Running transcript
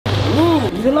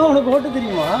இதெல்லாம் உனக்கு ஓட்ட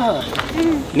தெரியுமா?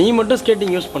 நீ மட்டும்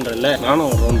ஸ்கேட்டிங் யூஸ் பண்றல, நானும்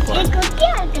ஒரு ரவுண்ட் போறேன்.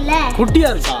 குட்டியா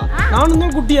இருக்கா? நானும்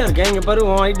தான் குட்டியா இருக்கேன். இங்க பாரு,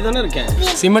 உன் ஹைட் தானே இருக்கேன்.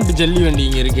 சிமெண்ட் ஜல்லி வண்டி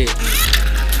இங்க இருக்கு.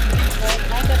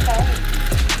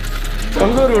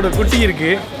 பொங்கலோட குட்டி இருக்கு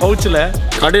பவுச்சில்.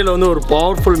 கடையில் வந்து ஒரு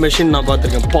பவர்ஃபுல் மெஷின் நான்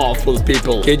பார்த்துருக்கேன். Powerful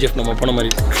people. கேஜிஎஃப் நம்ம போன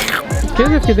மாதிரி.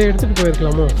 கேஜிஎஃப் இதை எடுத்துகிட்டு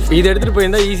போயிருக்கலாமோ? இதை எடுத்துகிட்டு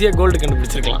போயிருந்தா ஈஸியாக கோல்டு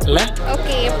கண்டுபிடிச்சிருக்கலாம் இல்லை?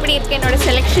 ஓகே, எப்படி இருக்கு என்னோட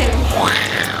செலெக்ஷன்?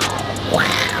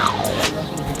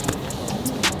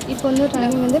 இப்போ வந்து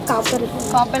டைம் வந்து copper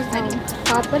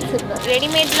silver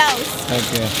readymade blouse.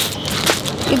 Okay,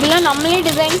 இதெல்லாம் நம்மளே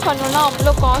டிசைன் பண்ணோம்னா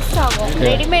அவ்வளோ காஸ்ட் ஆகும்.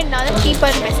 ரெடிமேட்னால சீப்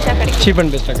அண்ட் பெஸ்ட்டாக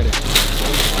கிடைக்கும்.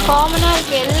 காமனாக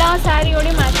இருக்கு, எல்லா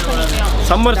சாரியோடையும் மேட்ச் பண்ணிக்கலாம்.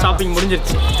 சம்மர் ஷாப்பிங்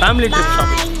முடிஞ்சிருச்சு. Family trip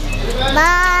shopping.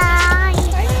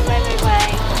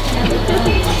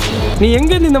 நீ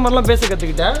எங்க இருந்து இந்த மாதிரிலாம் பேச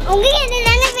கத்துக்கிட்ட?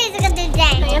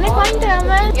 எனக்கு வாங்கி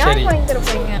தராம யாருக்கு வாங்கி தர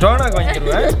போறீங்க? ஜோனாக்கு வாங்கி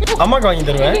தருவேன், அம்மாக்கு வாங்கி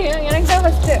தருவேன், எனக்கு தான்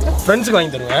ஃபர்ஸ்ட் ஃப்ரெண்ட்ஸ்க்கு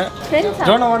வாங்கி தருவேன்.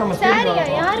 ஜோனாவா நம்ம சாரியா?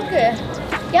 யாருக்கு?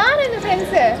 யார் இந்த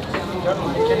friends?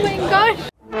 Oh my God.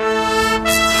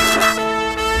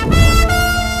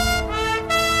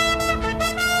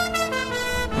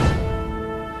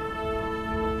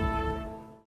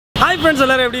 Hi friends,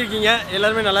 எல்லாரும் எப்படி இருக்கீங்க?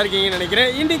 எல்லாருமே நல்லா இருக்கீங்கன்னு நினைக்கிறேன்.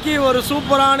 இன்னைக்கு ஒரு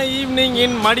சூப்பரான ஈவினிங்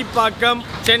இன் மடிப்பாக்கம்,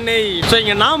 சென்னை. ஸோ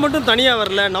இங்கே நான் மட்டும் தனியாக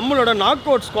வரல, நம்மளோட நாக்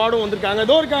அவுட் ஸ்குவாடும் வந்திருக்காங்க.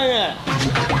 இதோ இருக்காங்க.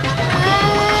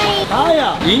 ஆயா,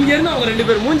 இங்க இருந்து அவங்க ரெண்டு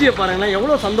பேர் மூஞ்சியை பாருங்களேன்,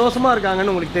 எவ்வளவு சந்தோஷமா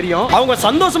இருக்காங்கன்னு உங்களுக்கு தெரியும். அவங்க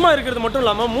சந்தோஷமா இருக்கிறது மட்டும்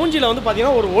இல்லாம மூஞ்சில வந்து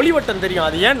பாத்தீங்கன்னா ஒரு ஒளிவட்டம் தெரியும்.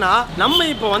 அது ஏன்னா நம்ம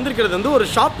இப்ப வந்திருக்கிறது வந்து ஒரு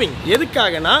ஷாப்பிங்.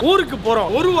 எதுக்காகனா ஊருக்கு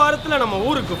போறோம். ஒரு வாரத்துல நம்ம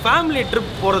ஊருக்கு ஃபேமிலி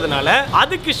ட்ரிப் போறதுனால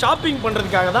அதுக்கு ஷாப்பிங்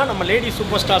பண்றதுக்காக தான் நம்ம லேடி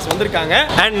சூப்பர் ஸ்டார்ஸ் வந்திருக்காங்க.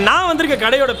 அண்ட் நான் வந்திருக்க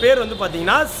கடையோட பேர் வந்து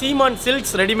பாத்தீங்கன்னா சீமான்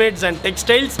சில்க்ஸ் ரெடிமேட்ஸ் அண்ட்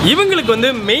டெக்ஸ்டைல்ஸ். இவங்களுக்கு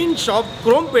வந்து மெயின் ஷாப்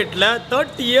குரோம்பேட்ல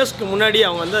 30 இயர்ஸ்க்கு முன்னாடி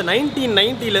அவங்க வந்து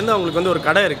 1990ல இருந்து அவங்களுக்கு வந்து ஒரு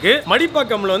கடை இருக்கு.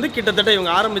 மடிப்பாக்கம்ல வந்து கிட்டத்தட்ட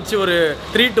இவங்க ஆரம்பிச்சு ஒரு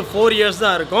 3 to 4 இயர்ஸ்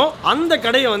தான் இருக்கும். அந்த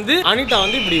கடையை வந்து அனிதா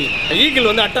வந்து இப்படி ஈகிள்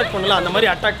வந்து அட்டாக் பண்ணல, அந்த மாதிரி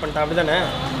அட்டாக் பண்ணிட்டா. அப்படிதானே?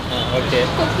 ஓகே,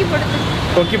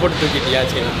 கொக்கி போட்டு தூக்கிட்டியா?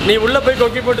 சரி, நீ உள்ள போய்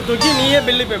கொக்கி போட்டு தூக்கி நீயே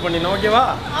பில் பே பண்ணிடணும். ஓகேவா?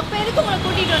 அப்ப எதுக்கு உங்களை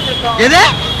கூட்டிட்டு வந்திருக்கோம்? எது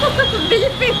பில்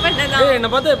பே பண்ணதா? என்ன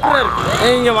பார்த்தா எப்படி இருக்கு?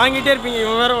 நீங்க வாங்கிட்டே இருப்பீங்க.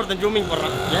 இவன் வேற ஒருத்தன் ஜூமிங்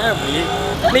போடுறான். ஏன் அப்படி?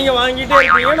 நீங்க வாங்கிட்டே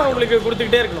இருப்பீங்க, நான் உங்களுக்கு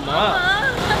கொடுத்துக்கிட்டே இருக்கணுமா?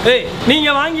 ஏய், நீங்க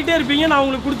வாங்கிட்டே இருப்பீங்க, நான்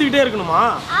உங்களுக்கு கொடுத்துக்கிட்டே இருக்கணுமா?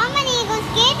 ஆமா, நீங்க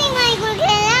ஸ்கேட்டிங் வாங்கி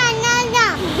கொடுக்கறதா அதனால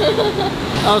தான்.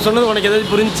 அவன் சொன்னது உனக்கு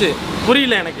ஏதாவது புரிஞ்சுச்சு?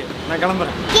 புரியல எனக்கு. நான்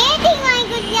கிளம்புறேன். ஸ்கேட்டிங் வாங்கி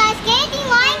கொடுத்தியா? ஸ்கேட்டிங்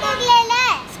வாங்கி கொடுக்கல.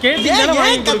 ஸ்கேட்டிங் தான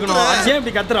வாங்கி கொடுக்கணும். அஜய்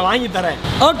இப்படி கத்துற, வாங்கி தரேன்.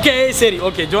 ஓகே, சரி,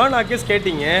 ஓகே. ஜோனாக்கு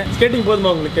ஸ்கேட்டிங்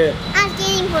போதுமா உங்களுக்கு?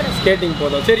 ஸ்கேட்டிங் போதும். ஸ்கேட்டிங்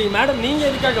போதும். சரி மேடம், நீங்க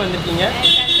எதுக்காக வந்திருக்கீங்க?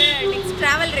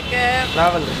 டிராவல் இருக்கு.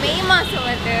 மே மாசம்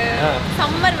வருது,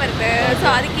 சம்மர் வருது. சோ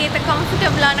அதுக்கு ஏத்த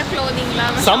கம்ஃபர்ட்டபிளான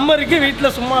க்ளோதிங்லாம். சம்மருக்கு வீட்ல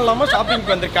சும்மா இல்லாம ஷாப்பிங்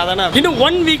வந்திருக்காதானே. இன்னும்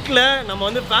 1 வீக்ல நம்ம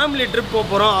வந்து ஃபேமிலி ட்ரிப்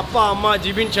போறோம். அப்பா, அம்மா,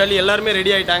 ஜிபின், சாலி எல்லாரும்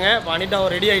ரெடி ஆயிட்டாங்க. அனிதா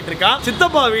ரெடி ஆயிட்டு இருக்கா.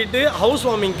 சித்தப்பா வீட்டு ஹவுஸ்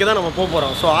வார்மிங்க்கு தான் நம்ம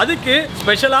போறோம். சோ அதுக்கு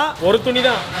ஸ்பெஷலா ஒரு துணி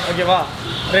தான். ஓகேவா?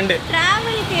 2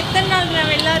 டிராவலுக்கு எத்தனை நாள்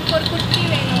நம்ம எல்லாருக்கும் ஒரு குர்த்தி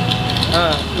வேணும்.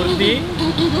 குர்த்தி.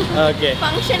 ஓகே,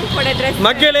 ஃபங்க்ஷன் போட Dress.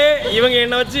 மக்களே, இவங்க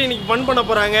என்ன வச்சு இன்னைக்கு ஃபன் பண்ண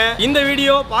போறாங்க. இந்த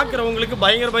வீடியோ பாக்குறவங்களுக்கு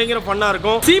பயங்கர ஃபன்னா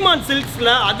இருக்கும். சீமான் சில்க்ஸ்ல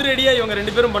அதிரடியா இவங்க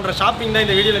ரெண்டு பேரும் பண்ற ஷாப்பிங் தான்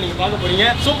இந்த வீடியோல நீங்க பார்க்க போறீங்க.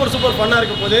 சூப்பர் ஃபன்னா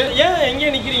இருக்க போகுது. ஏன்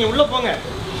எங்கே நிக்கிறீங்க? உள்ள போங்க.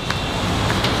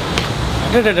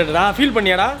 ஃபீல்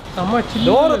பண்ணியாடா?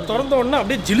 டோரை திறந்த உடனே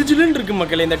அப்படியே ஜிலுன்னு இருக்கு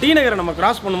மக்களே. இந்த டி நகரை நம்ம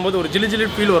கிராஸ் பண்ணும்போது ஒரு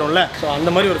ஜிலு ஃபீல் வரும்ல, ஸோ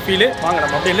அந்த மாதிரி ஒரு ஃபீல். வாங்க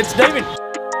நம்ம அப்படியே லெட்ஸ் டைவ் இன்.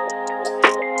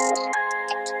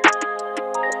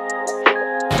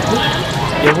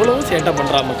 எவ்வளவு சேட்டை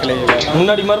பண்றா மக்களே.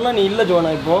 முன்னாடி மாதிரிலாம் நீ இல்ல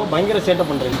ஜோனா. இப்போ பயங்கர சேட்டை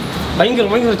பண்றீங்க.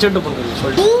 பயங்கர சேட்டை பண்றீங்க.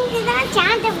 சொல்லு. நீங்க தான்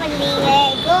சேட்டை பண்ணீங்க.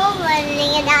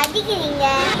 கோவப்படுறீங்க, அடிக்கிறீங்க.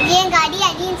 ஏன்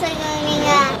அடின்னு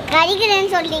சொல்றீங்க?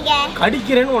 கடிக்கிறேன்னு சொல்றீங்க.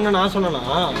 கடிக்கிறேன்னு ஒண்ணு நான் சொன்னனா?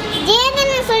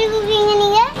 ஜேடனை சொல்லி கூப்பிடுறீங்க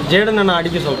நீங்க. ஜேடனை நான்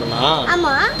அடிக்க சொல்றேனா?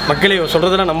 ஆமா. மக்களே,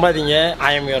 சொல்றதெல்லாம் நம்பாதீங்க.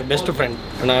 ஐ அம் யுவர் பெஸ்ட் ஃப்ரெண்ட்.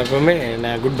 நான் எப்பவுமே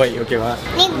குட் பை. ஓகேவா?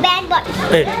 நீ பேட் பாய்.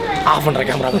 ஏய், ஆஃப் பண்ற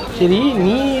கேமரா. சரி,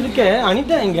 நீ இருக்க.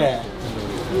 அனிதா எங்க?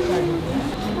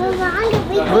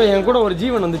 ப்ரோ, என் கூட ஒரு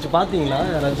ஜீவன் வந்துச்சு, பாத்தீங்களா?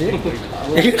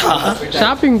 யாராச்சும்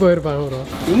ஷாப்பிங் போயிருப்பாங்க ப்ரோ.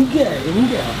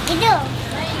 எங்க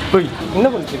போய் என்ன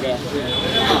பண்ணிட்டு இருக்க?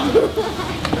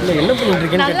 இல்ல, என்ன பண்ணிட்டு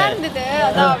இருக்கேன்னு நல்லா இருந்தது,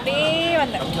 அதான் அப்படியே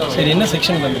வந்தேன். சரி, என்ன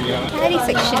செக்ஷன் வந்திருக்கீங்க? Sorry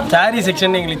section. சாரி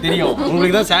செக்ஷன் எங்களுக்கு தெரியும்.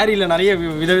 உங்களுக்கு தான் சாரியில நிறைய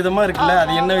விதவிதமா இருக்குல்ல,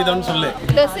 அது என்ன விதம்னு சொல்லு.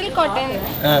 இந்த சில்க்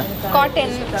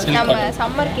காட்டன் நம்ம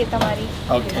சம்மருக்கு ஏத்த மாதிரி.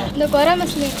 ஓகே, இந்த கொரா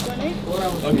மஸ்லி இருக்கு.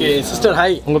 Okay sister,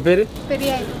 hi. உங்க பேரு?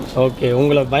 பெரியாய். ஓகே,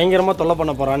 உங்களை பயங்கரமா தொல்லை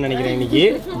பண்ண போறான்னு நினைக்கிறேன் இன்னைக்கு.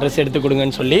 ட்ரெஸ் எடுத்து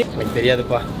கொடுங்கன்னு சொல்லி. எனக்கு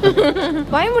தெரியாதுப்பா.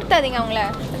 பயமுறுத்தாதீங்க அவங்கள.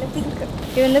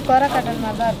 இது வந்து கொரா காட்டன்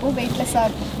மாதிரி தான் இருக்கும். வெயிட்லெஸ்ஸாக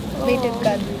இருக்கும். வெயிட்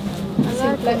இருக்காது.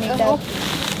 சிம்பிளாக நீட்டாக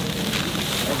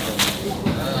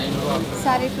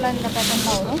சாரி ஃபுல்லாக இந்த பேட்டர்ன்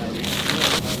தான் வரும்.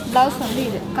 ப்ளவுஸ் வந்து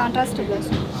இது கான்ட்ராஸ்ட் ப்ளவுஸ்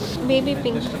பேபி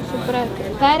பிங்க் சூப்பராக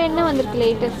இருக்குது. வேறு என்ன வந்திருக்கு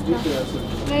லேட்டஸ்ட்டாக?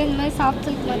 இந்த மாதிரி சாஃப்ட்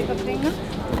சில்க் மாதிரி பார்க்குறீங்கன்னா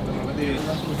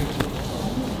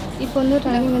இப்போ வந்து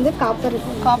ரன்னிங் வந்து காப்பர்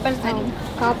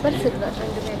காப்பர் சில்வர்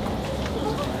ரெண்டுமே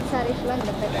சாரி ஃபுல்லாக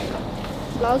இந்த பேர்.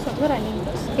 ப்ளவுஸ் வந்து ரன்னிங்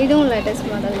ப்ளவுஸ். இதுவும் லேட்டஸ்ட்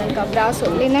மாடல் தான்.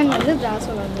 ப்ராசோ லினன் வந்து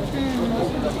ப்ராசோ வந்து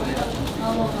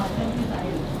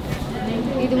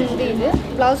இது வந்து இது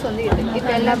ப்ளவுஸ் வந்து இது.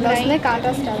 இப்போ எல்லா ப்ளவுஸுமே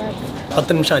கான்ட்ராஸ்டாக தான் இருக்குது.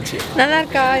 10 நிமிஷம் ஆச்சு. நல்லா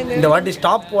இருக்கா? இந்த வாட்டி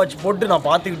ஸ்டாப் வாட்ச் போட்டு நான்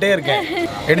பார்த்துக்கிட்டே இருக்கேன்.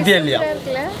 எடுத்தியா இல்லையா?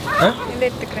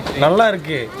 எடுத்துக்கிறேன். நல்லா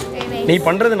இருக்கு. நீ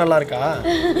பண்றது நல்லா இருக்கா?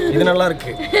 இது நல்லா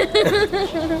இருக்கு.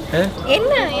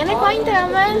 என்ன எனக்கு வாங்கி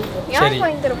தராம யாருக்கு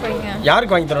வாங்கி தர போறீங்க?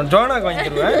 யாருக்கு வாங்கி தருவேன்? ஜோனாக்கு வாங்கி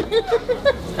தருவேன்.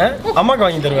 அம்மாக்கு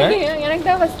வாங்கி தருவேன். எனக்கு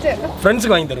தான் ஃபர்ஸ்ட்.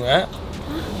 ஃப்ரெண்ட்ஸ்க்கு வாங்கி தருவேன்.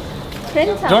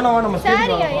 ஃப்ரெண்ட்ஸ் ஜோனாவா நம்ம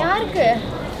சாரியா யாருக்கு?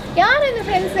 யார் இந்த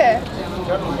ஃப்ரெண்ட்ஸ்?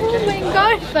 Oh my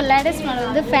god. இப்போ லேட்டஸ்ட் மாடல்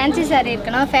வந்து ஃபேன்சி சாரி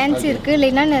இருக்குன்னா ஃபேன்சி இருக்கு,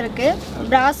 லினன் இருக்கு,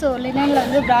 பிராசோ லினன்ல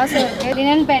வந்து பிராசோ இருக்கு,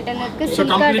 லினன் பேட்டர்ன் இருக்கு,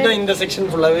 சில்க் கம்ப்ளீட்டா இந்த செக்ஷன்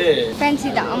ஃபுல்லாவே ஃபேன்சி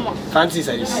தான். ஆமா ஃபேன்சி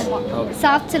சாரீஸ்.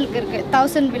 சாஃப்ட் சில்க் இருக்கு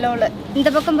 1000 பிலோல.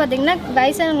 இந்த பக்கம் பாத்தீங்கன்னா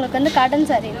வயசானவங்களுக்கு வந்து காட்டன்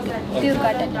சாரி இருக்கு, pure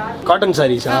cotton. Cotton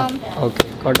சாரீஸா? Okay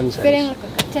cotton sorry. பெரியவங்களுக்கு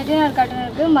செட்டிநாடு காட்டன்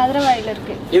இருக்கு, மதுரவாடியில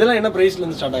இருக்கு. இதெல்லாம் என்ன பிரைஸ்ல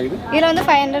இருந்து ஸ்டார்ட் ஆகுது? இதுல வந்து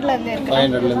 500ல இருந்து இருக்கு.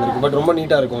 500ல இருந்து இருக்கு. பட் ரொம்ப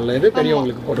நீட்டா இருக்கும்ல இது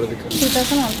பெரியவங்களுக்கு போடுறதுக்கு.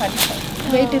 2145.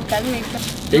 வெயிட் இருக்காது,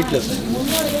 வெயிட்லெஸ்.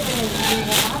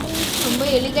 ரொம்ப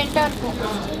எலிகெண்டா இருக்கும்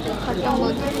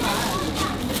கட்டும்போது.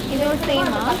 இதோட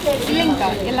சேமா இல்லைங்கக்கா,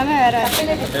 எல்லாமே வேற.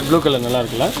 ப்ளூ கலர் நல்லா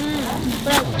இருக்குல்ல?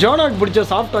 ஜோனாக்கு பிடிச்ச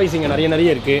சாஃப்ட் டாய்ஸ் இங்க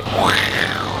நிறைய இருக்கு.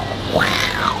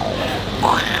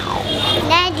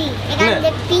 டாடி இந்த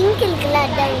பிங்க் இருக்குல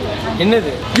அதான்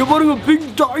என்னது? இங்க பாருங்க பிங்க்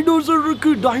டைனோசர் இருக்கு.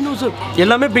 டைனோசர்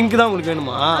எல்லாமே பிங்க் தான் உங்களுக்கு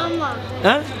வேணுமா? ஆமா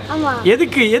ஆ? ஆமா.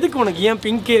 எதுக்கு உனக்கு ஏன்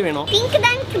பிங்கே வேணும்? பிங்க்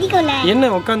தான் பிடிக்கும்ல. என்ன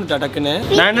உட்காந்துட்டா டக்குன்னு?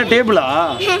 நான் என்ன டேபிளா?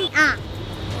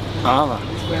 ஆவா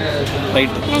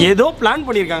ரைட். ஏதோ பிளான்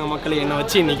பண்ணிருக்காங்க மக்களே என்ன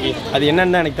வச்சு இன்னைக்கு. அது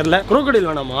என்னன்னு எனக்கு தெரியல. crocodile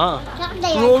வேணாமா?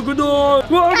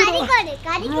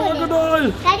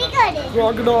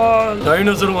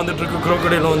 டைனோசரும் வந்துட்டு இருக்கு,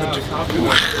 crocodile வந்துட்டு இருக்கு.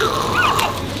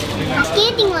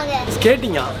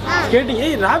 ஸ்கேட்டிங்கா? ஸ்கேட்டிங்.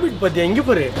 ஏய் ராபிட் பாத்தியா? இங்க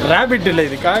பாரு. ராபிட் இல்ல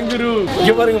இது கங்கரு.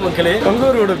 இங்க பாருங்க மக்களே,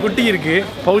 கங்கரோட குட்டி இருக்கு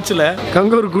பவுச்ல.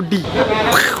 கங்கரு குட்டி.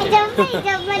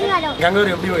 கங்கரு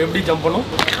எப்படி ஜம்ப் பண்ணும்?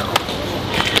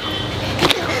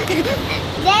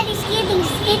 Daddy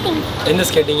skating. என்ன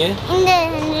ஸ்கேட்டிங்? இந்த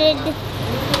ரெட்.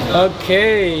 ஓகே,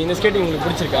 இந்த ஸ்கேட்டிங் உங்களுக்கு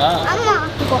பிடிச்சிருக்கா? ஆமா.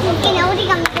 ஓகே நான் ஓடி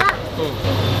காமிக்கவா?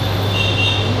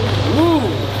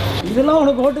 இதெல்லாம்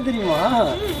உனக்கு ஓட்ட தெரியுமா?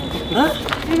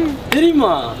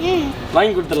 தெரியுமா?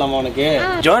 வாங்கி கொடுத்துடலாமா உனக்கு?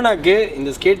 ஜோனாக்கு இந்த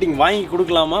ஸ்கேட்டிங் வாங்கி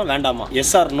கொடுக்கலாமா வேண்டாமா?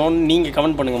 எஸ் ஆர் நோ நீங்க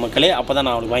கமெண்ட் பண்ணுங்க மக்களே. அப்பதான்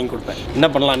நான் அவளுக்கு வாங்கி கொடுப்பேன். என்ன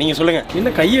பண்ணலாம் நீங்க சொல்லுங்க.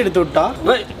 என்ன கையை எடுத்து விட்டா?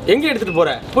 எங்க எடுத்துட்டு போற?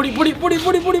 பொடி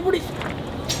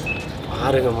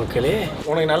பாருங்க மக்களே,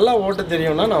 உனக்கு நல்லா ஓட்ட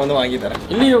தெரியும்னா நான் வந்து வாங்கி தரேன்.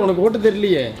 இல்லையே உனக்கு ஓட்ட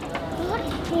தெரியலையே.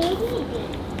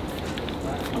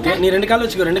 நீ 2 கால்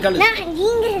வச்சுக்கோ. 2 கால்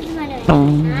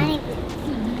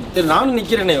சரி. நானும்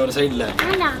நிக்கிறேனே ஒரு சைடுல.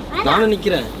 நானும்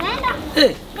நிக்கிறேன்.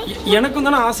 எனக்கும்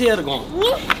தானே ஆசையா இருக்கும்.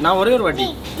 நான் ஒரே ஒரு வாட்டி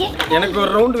எனக்கு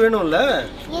ஒரு ரவுண்ட் வேணும்ல.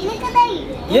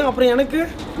 ஏன் அப்புறம் எனக்கு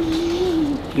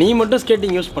நீ மட்டும்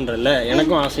ஸ்கேட்டிங் யூஸ் பண்றல,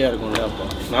 எனக்கும் ஆசையா இருக்கும்ல. அப்போ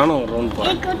நானும் ஒரு ரவுண்ட்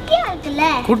போறேன்.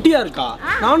 குட்டியா இருக்கா?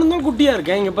 நானும் தான் குட்டியா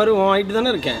இருக்கேன். இங்க பாரு, உன் ஹைட்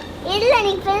தானே இருக்கேன். இல்ல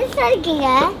நீ பெருசா இருக்கீங்க.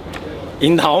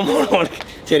 இந்த அவமானம் உனக்கு.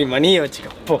 சரி மணியை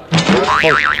வச்சுக்கோ போ.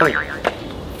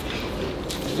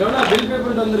 ஜோனா பில் பே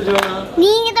பண்ணிட்டு வந்துரு. ஜோனா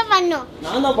நீங்க தான் பண்ணனும்.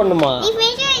 நான் தான் பண்ணுமா? நீ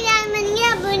ஃபேஷியல் எக்ஸாம் பண்ணி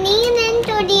அப்ப நீங்க தான்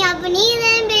தோடி அப்ப நீங்க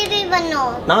தான் பில் பே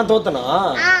பண்ணனும். நான் தோத்தனா?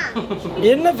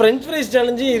 என்ன ஃப்ரெஞ்ச் ஃப்ரைஸ்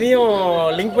சேலஞ்ச் இதையும்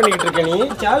லிங்க் பண்ணிட்டு இருக்க நீ?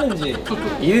 சேலஞ்ச்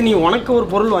இது. நீ உனக்கு ஒரு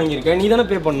பொருள் வாங்கியிருக்க, நீ தானே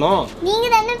பே பண்ணனும். நீங்க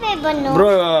தானே பே பண்ணனும். ப்ரோ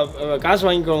காசு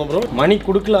வாங்கிக்கோங்க ப்ரோ. மணி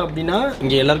கொடுக்கல அப்படின்னா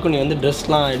இங்க எல்லாருக்கும் நீ வந்து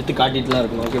ட்ரெஸ்லாம் எடுத்து காட்டிட்டுலாம்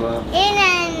இருக்கணும். ஓகேவா?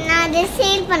 நான் ட்ரெஸ்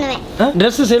சேல் பண்ணுவேன்.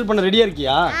 ட்ரெஸ் சேல் பண்ண ரெடியா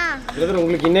இருக்கியா? பிரதர்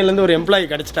உங்களுக்கு இன்னையில இருந்து ஒரு எம்ப்ளாயி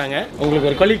கிடைச்சிட்டாங்க. உங்களுக்கு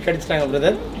ஒரு கொலீக் கிடைச்சிட்டாங்க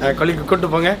பிரதர். கொலீக் கூட்டி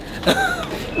போங்க.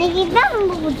 எனக்கு இதான்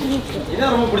ரொம்ப பிடிச்சிருக்கு.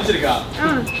 இதான் ரொம்ப பிடிச்சிருக்கா?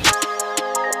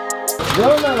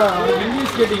 ஜோனா இங்கிலீஷ்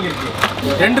ஸ்கேட்டிங் இருக்கு.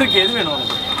 2 இருக்கு. எது வேணும்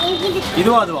உனக்கு?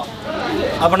 இதுவா அதுவா?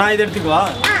 அப்ப நான் இதை எடுத்துக்குவா.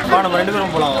 வா நம்ம 2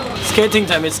 பேரும் போலாம். Skating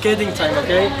time.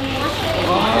 ஓகே.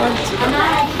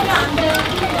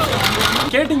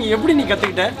 ஸ்கேட்டிங் எப்படி நீ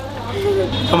கத்துக்கிட்ட?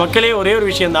 மக்களே ஒரே ஒரு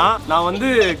விஷயம் தான். நான் வந்து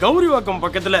கௌரிவாக்கம்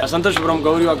பக்கத்துல, சந்தோஷபுரம்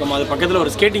கௌரிவாக்கம் அது பக்கத்துல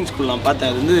ஒரு ஸ்கேட்டிங் ஸ்கூல் நான் பார்த்தேன்.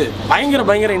 அது வந்து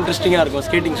பயங்கர இன்ட்ரெஸ்டிங்கா இருக்கும்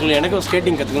ஸ்கேட்டிங் ஸ்கூல். எனக்கும்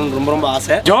ஸ்கேட்டிங் கத்துக்கணும்னு ரொம்ப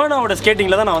ஆசை. ஜோனாவோட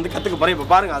ஸ்கேட்டிங்ல தான் நான் வந்து கத்துக்க போறேன். இப்ப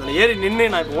பாருங்க, அதுல ஏறி நின்று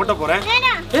நான் இப்ப ஓட்ட போறேன்.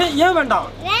 ஏன் வேண்டாம்?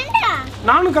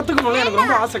 நானும் கத்துக்கணும்ல, எனக்கு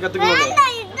ரொம்ப ஆசை கத்துக்கணும்.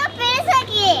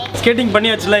 ஸ்கேட்டிங்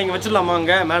பண்ணியாச்சுல, இங்க வச்சிடலாமா?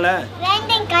 அங்க மேல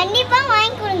கண்டிப்பா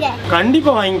வாங்கி கொடுங்க.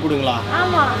 கண்டிப்பா வாங்கி கொடுங்களா?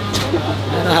 ஆமா.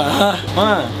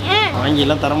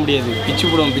 வாங்கிலாம் தர முடியாது, பிச்சு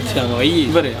போடுவோம். பிச்சு அங்கே வை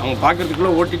இவர் அவங்க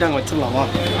பார்க்கறதுக்குள்ளே ஓட்டிட்டாங்க. வச்சிடலாமா?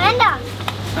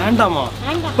 வேண்டாமா?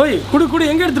 போய் குடு குடு.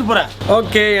 எங்கே எடுத்துகிட்டு போகிறேன்?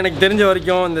 ஓகே, எனக்கு தெரிஞ்ச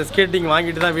வரைக்கும் இந்த ஸ்கேட்டிங்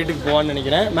வாங்கிட்டு தான் வீட்டுக்கு போவான்னு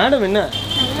நினைக்கிறேன். மேடம்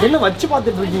என்ன வச்சு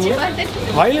பார்த்துட்டு இருக்கீங்க?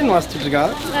 வயலின் வாசிச்சுட்டு இருக்கா?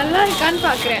 நல்லா இருக்கான்னு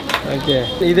பார்க்குறேன். ஓகே,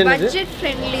 இது என்னது? Budget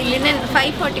friendly linen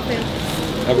 545.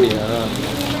 அப்படியா?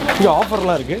 இங்கே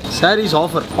ஆஃபர்லாம் இருக்கு. சாரீஸ்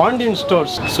ஆஃபர். பாண்டியன்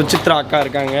ஸ்டோர்ஸ் சுசித்ரா அக்கா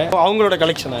இருக்காங்க. அவங்களோட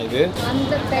கலெக்ஷனா இது?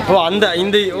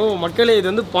 இந்த மக்களே, இது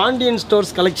வந்து பாண்டியன்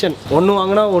ஸ்டோர்ஸ் கலெக்ஷன். ஒன்று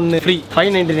வாங்கினா ஒன்று ஃப்ரீ.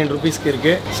 599 ருபீஸ்க்கு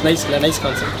இருக்கு. Nice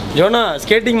concept. ஜோனா,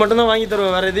 ஸ்கேட்டிங் மட்டும் தான் வாங்கி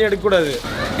தருவேன், வேற எதையும் எடுக்கக்கூடாது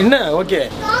என்ன? ஓகே.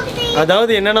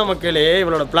 அதாவது என்னன்னா மக்களே,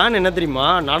 இவளோட பிளான் என்ன தெரியுமா?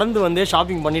 நடந்து வந்து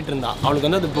ஷாப்பிங் பண்ணிட்டு இருந்தா. அவளுக்கு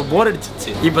வந்து அது இப்போ போர்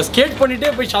அடிச்சிச்சு. இப்போ ஸ்கேட்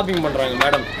பண்ணிட்டே போய் ஷாப்பிங் பண்றாங்க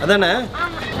மேடம், அதானே?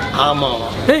 ஆமா.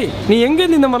 டேய், நீ எங்க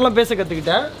இருந்து இந்த மாதிரிலாம் பேச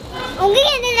கத்துக்கிட்ட?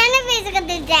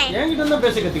 என்கிட்ட தான்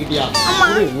பேச கத்துக்கிட்டியா?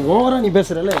 ஓவரா நீ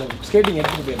பேசுறல. ஸ்கேட்டிங்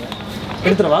எடுத்துட்டு போயிடுறேன்.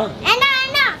 எடுத்துறவா?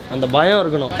 அந்த பயம்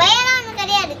இருக்கணும்.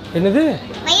 என்னது?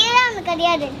 பயம்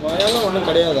ஒன்றும்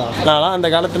கிடையாதா? நான் அந்த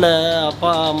காலத்தில்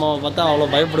அப்பா அம்மாவை பார்த்தா அவ்வளோ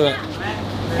பயப்படுவேன்.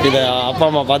 இதை அப்பா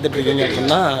அம்மா பார்த்துட்டு இருக்கீங்க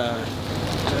அப்படின்னா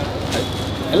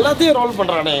எல்லாத்தையும் ரோல்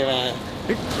பண்ணுறானே இவன்.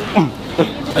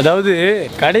 அதாவது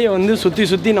கடையை வந்து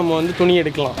சுற்றி நம்ம வந்து துணி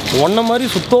எடுக்கலாம். ஒன்ன மாதிரி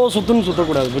சுத்துன்னு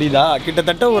சுற்றக்கூடாது, புரியுதா?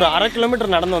 கிட்டத்தட்ட ஒரு 1/2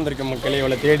 கிலோமீட்டர் நடந்து வந்திருக்கேன் மக்களே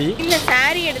இவளை தேடி. இல்லை,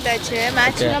 சாரி எடுத்தாச்சு,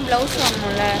 மேட்சிங்காக ப்ளவுஸ்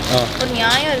வாங்கணும்ல. ஒரு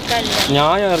நியாயம்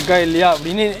இருக்கா இல்லையா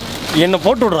அப்படின்னு என்ன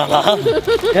போட்டு விடுறாளா?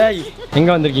 ஏய்,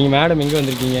 எங்கே வந்திருக்கீங்க மேடம்? எங்கே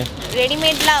வந்திருக்கீங்க?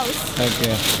 Readymade blouse. ஓகே,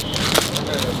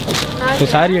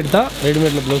 சாரி எடுத்தா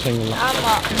ரெடிமேட்ல ப்ளவுஸ் வாங்கிடலாம்.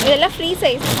 ஆமாம், இதெல்லாம் ஃப்ரீ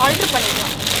சைஸ், ஆல்டர்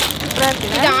பண்ணிக்கலாம்.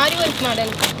 இது ஆரி ஒர்க்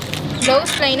மாடல்.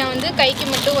 ப்ளவுஸ் ப்ளைனாக வந்து கைக்கு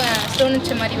மட்டும் ஸ்டோன்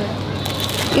வச்ச மாதிரி வரும்.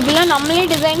 இதெல்லாம் நம்மளே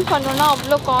டிசைன் பண்ணோம்னா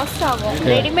அவ்வளோ காஸ்ட் ஆகும்.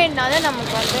 ரெடிமேட்னால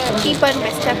நமக்கு வந்து சீப் அண்ட்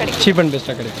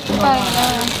பெஸ்ட்டாக கிடைக்கும்.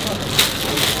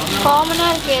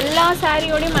 காமனாக இருக்குது, எல்லா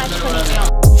சாரியோடையும் மேட்ச்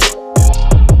பண்ணிக்கலாம்.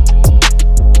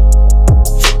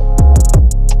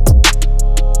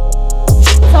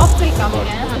 சாஃப்ட் சில்க்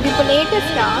காமிங்க. இப்போ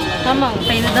லேட்டஸ்டா? ஆமாம்,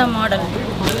 இப்போ இதுதான் model,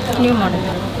 new model.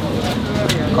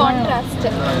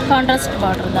 Contrast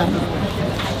border தான்.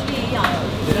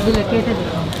 இதில் கேட்டது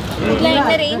இதில்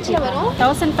என்ன ரேஞ்சில் வரும்?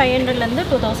 1500லேருந்து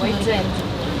 2000.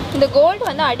 இந்த கோல்டு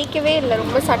வந்து அடிக்கவே இல்லை,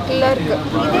 ரொம்ப சட்டிலாக இருக்குது.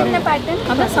 இது என்ன பேட்டர்ன்?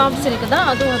 அதான் சாஃப்ட் சில்க் தான்.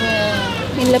 அது ஒரு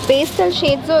இதில் பேஸ்டல்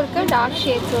ஷேட்ஸும் இருக்குது, டார்க்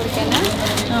ஷேட்ஸும் இருக்குன்னு.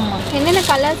 ஆமாம், என்னென்ன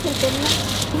கலர்ஸ் இருக்குன்னு?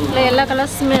 இல்லை, எல்லா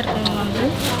கலர்ஸுமே இருக்குங்க. வந்து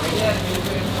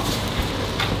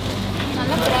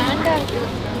நல்லா பிராண்டாக இருக்குது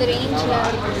இந்த ரேஞ்சில்.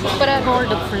 சூப்பராக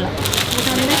கோல்டு ஃபுல்லாக. இது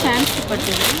வந்து ஃபேன்சி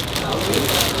பட்டு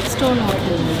ஸ்டோன்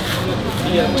ஒர்க்கு.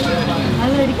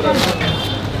 அது ரெடிக்காக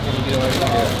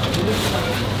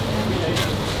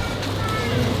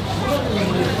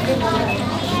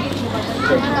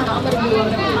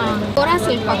கோரா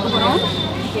சில்க் பார்க்க போகிறோம்.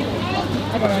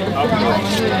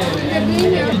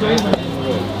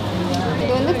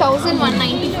 இது வந்து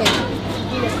 1195.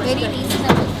 Very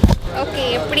reasonable. ஓகே,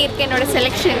 எப்படி இருக்கு என்னோட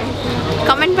செலெக்ஷன்?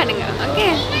 கமெண்ட் பண்ணுங்க. ஓகே,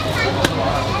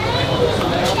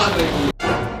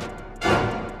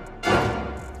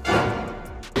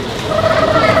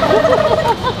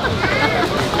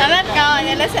 நல்லா இருக்கா?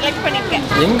 அதெல்லாம் செலக்ட் பண்ணிருக்கேன்.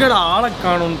 எங்கடா ஆளை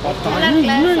காணும்னு பார்த்தா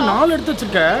இன்னும் 4 எடுத்து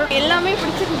வச்சிருக்க. எல்லாமே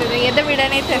பிடிச்சிருந்தது, எதை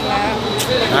விடனே தெரியல.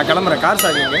 நான் கிளம்புறேன். கார்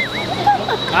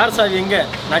சாவி எங்க?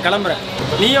 நான் கிளம்புறேன்.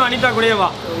 நீயும் அனிதா கூடயே வா.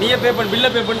 நீயே பே பண்ணி பில்லை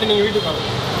பே பண்ணிட்டு நீங்கள் வீட்டுக்கு வாங்க.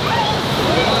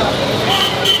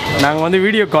 நாங்கள் வந்து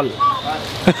வீடியோ கால்.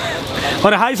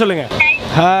 ஒரு ஹாய் சொல்லுங்க.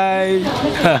 ஹாய்.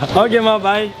 ஓகேம்மா,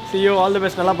 பாய். see you, all the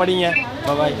best. நல்லா படிங்க.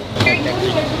 பாய்.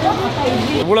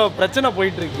 இவ்வளோ பிரச்சனை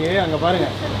போயிட்டு இருக்கு அங்கே பாருங்க.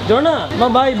 ஜோனா,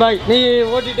 பாய். நீ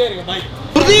ஓட்டிகிட்டே இருங்க. பாய்.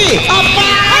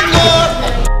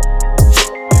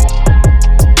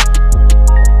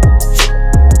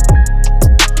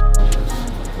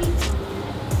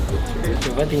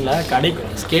 பார்த்தீங்களா, கடைக்கு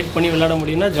ஸ்கேட் பண்ணி விளையாட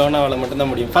முடியும்னா ஜோனாவால் மட்டும்தான்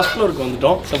முடியும். ஃபர்ஸ்ட் ஃப்ளோருக்கு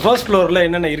வந்துட்டோம். ஸோ ஃபர்ஸ்ட் ஃப்ளோரில்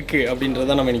என்னென்ன இருக்குது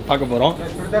அப்படின்றத நம்ம இன்னைக்கு பார்க்க போகிறோம்.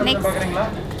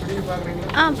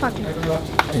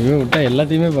 ஐயோ, விட்டா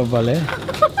எல்லாத்தையுமே பார்ப்பாளே.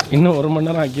 இன்னும் 1 மணி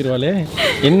நேரம் ஆக்கிடுவாளே.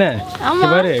 என்ன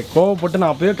பாரு, கோவப்பட்டு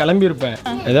நான் அப்பயே கிளம்பியிருப்பேன்.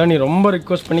 ஏதோ நீ ரொம்ப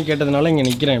ரிக்வஸ்ட் பண்ணி கேட்டதுனால இங்கே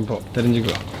நிற்கிறேன். இப்போ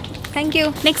தெரிஞ்சுக்கலாம். தேங்க்யூ.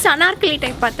 நெக்ஸ்ட் அனார்கலி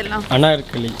டைப் பார்த்துடலாம்.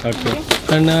 அனார்கலி. ஓகே,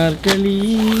 அனார்கலி.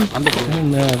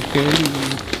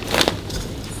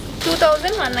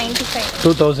 2195.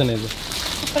 2000 இது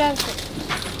சூப்பரா இருக்கு.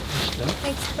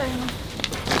 நெக்ஸ்ட் பாருங்க.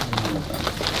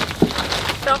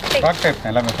 ஃப்ராக் டைப்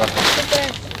எல்லாமே பாருங்க. சூப்பரா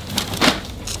இருக்கு.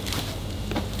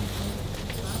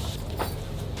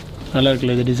 நல்லா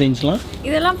இருக்குல்ல இது டிசைன்ஸ்லாம்.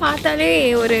 இதெல்லாம் பார்த்தாலே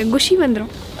ஒரு குஷி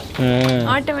வந்துரும்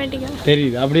ஆட்டோமேட்டிக்கா.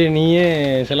 தெரியுது. அப்படியே நீயே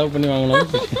செலவு பண்ணி வாங்கணும்.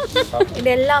 இது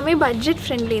எல்லாமே பட்ஜெட்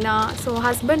ஃப்ரெண்ட்லி தான். ஸோ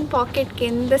ஹஸ்பண்ட் பாக்கெட்க்கு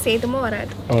எந்த சேதமும்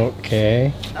வராது. ஓகே.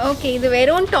 இது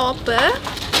வெறும் top,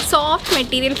 soft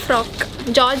material frock,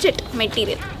 georgette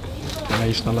material.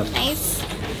 Nice நல்லா இருக்கு. Nice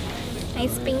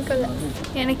nice pink colour.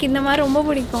 எனக்கு இந்த மாதிரி ரொம்ப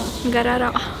பிடிக்கும்.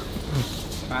 கராரா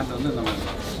பேண்ட் வந்து இந்த மாதிரி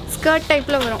ஸ்கர்ட்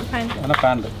டைப்பில் வரும். பேண்ட் ஆனால்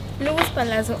பேண்ட் லூஸ்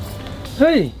பல்லாசோ.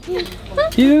 ஹேய்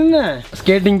இது என்ன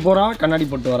ஸ்கேட்டிங் போறா கண்ணாடி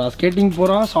போட்டு வரா ஸ்கேட்டிங்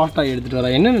போறா சாஃப்டா எடுத்துட்டு வரா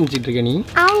என்ன நினைச்சிட்டு இருக்க நீ?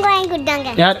 அவங்க வாங்கி கொடுத்தாங்க.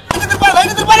 யார்?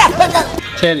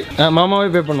 சரி மாமாவே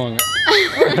பே பண்ணுவாங்க.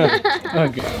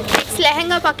 ஓகே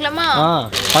லெஹங்கா பார்க்கலாமா?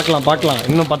 பார்க்கலாம்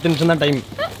இன்னும் 10 நிமிஷம் தான் டைம்.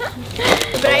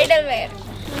 பிரைடல் வேர்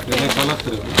கலர்ஸ்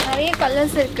இருக்கு. நிறைய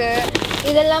கலர்ஸ் இருக்கு.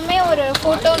 இதெல்லாமே ஒரு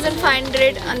 4500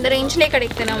 அந்த ரேஞ்ச்லயே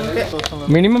கிடைக்குது நமக்கு.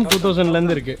 மினிமம் 2000ல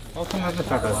இருந்து இருக்கு.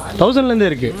 1000ல இருந்து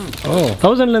இருக்கு. ஓ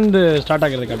 1000ல இருந்து ஸ்டார்ட்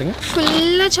ஆகுறது காட்டுங்க.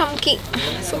 ஃபுல்லா சம்கி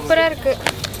சூப்பரா இருக்கு.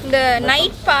 இந்த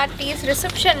நைட் பார்ட்டிஸ்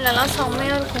ரிசப்ஷன்லலாம்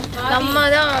செம்மையா இருக்கும். நம்ம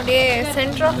தான் அப்படியே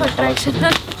சென்டர் ஆஃப் அட்ராக்ஷன்.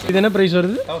 இது என்ன பிரைஸ்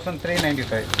வருது?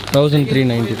 1395.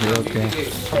 1395. ஓகே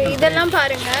இதெல்லாம்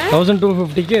பாருங்க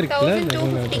 1250 இருக்குல.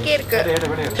 1250 இருக்கு.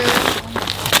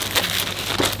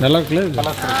 நல்லா இருக்குல்ல இது?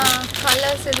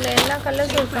 கலர்ஸ் இதுல எல்லா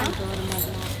கலர்ஸும் இருக்கு.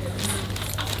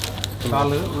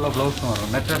 சாலு உள்ள ப்ளவுஸ் வரும்.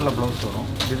 நெட்டட்ல ப்ளவுஸ் வரும்.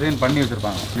 டிசைன் பண்ணி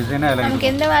வச்சிருப்பாங்க. டிசைனா எல்லாம்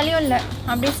நமக்கு எந்த வேல்யூம் இல்லை.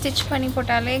 அப்படியே ஸ்டிச் பண்ணி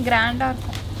போட்டாலே கிராண்டா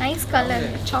இருக்கும். நைஸ் கலர்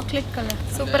சாக்லேட் கலர்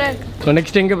சூப்பரா இருக்கு. ஸோ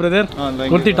நெக்ஸ்ட் எங்க பிரதர்?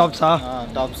 குர்த்தி டாப்ஸா?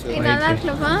 டாப்ஸ். இது நல்லா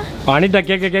இருக்குல்லப்பா. அனிதா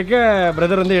கேட்க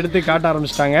பிரதர் வந்து எடுத்து காட்ட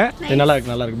ஆரம்பிச்சிட்டாங்க. இது நல்லா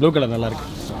இருக்கு ப்ளூ கலர் நல்லா இருக்கு.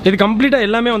 இது கம்ப்ளீட்டாக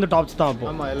எல்லாமே வந்து டாப்ஸ் தான் அப்போ.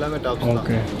 ஆமா எல்லாமே டாப்ஸ்.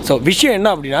 ஓகே ஸோ விஷயம் என்ன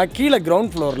அப்படின்னா கீழே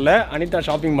கிரவுண்ட் ஃப்ளோரில் அனிதா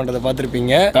ஷாப்பிங் பண்ணுறதை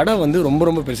பார்த்துருப்பீங்க. கடை வந்து ரொம்ப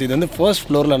ரொம்ப பெருசு. இது வந்து ஃபர்ஸ்ட்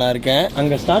ஃப்ளோரில் நான் இருக்கேன்.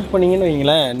 அங்கே ஸ்டார்ட் பண்ணிங்கன்னு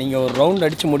வைங்களேன், நீங்கள் ஒரு ரவுண்ட்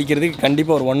அடித்து முடிக்கிறதுக்கு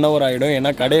கண்டிப்பாக ஒரு 1 hour ஆகிடும்.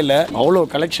 ஏன்னா கடையில் அவ்வளோ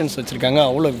கலெக்ஷன்ஸ் வச்சுருக்காங்க,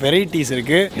 அவ்வளோ வெரைட்டிஸ்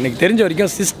இருக்குது. எனக்கு தெரிஞ்ச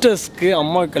வரைக்கும் சிஸ்டர்ஸ்க்கு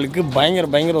அம்மாக்களுக்கு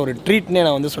பயங்கர ஒரு ட்ரீட்னே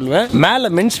நான் வந்து சொல்லுவேன். மேலே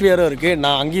மென்ஸ் வியரும் இருக்குது.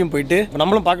 நான் அங்கேயும் போயிட்டு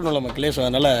நம்மளும் பார்க்கணும்ல மக்களே. ஸோ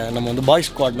அதனால் நம்ம வந்து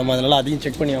பாய்ஸ் ஸ்குவாட் நம்ம அதனால் அதையும்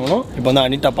செக் பண்ணி ஆகணும். இப்போ வந்து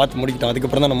அனிதா பார்த்து முடிக்கிட்டோம்.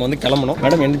 அதுக்கப்புறம் தான் நம்ம வந்து கிளம்பணும்.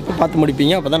 மேடம் எனக்கு பார்த்து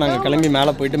முடிப்பீங்க, அப்போ தான் நாங்கள் கிளம்பி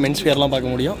மேலே போயிட்டு மென்ஸ் வியர்லாம்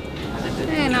பார்க்க முடியும்.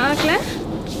 நல்லா இருக்குல்ல?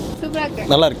 சூப்பரா இருக்கு.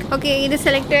 நல்லா இருக்கு. ஓகே இது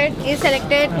செலக்டட், இது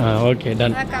செலக்டட். Okay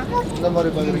done. இந்த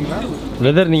மாதிரி பாக்குறீங்களா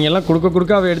பிரதர் நீங்க எல்லாம்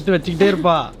குடுக்க அவ எடுத்து வச்சுக்கிட்டே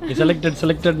இருப்பா.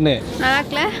 செலக்டட்னு நல்லா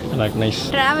இருக்குல்ல? நல்லா இருக்கு. நைஸ்.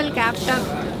 டிராவல் கேப்டா.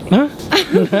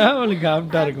 டிராவலுக்கு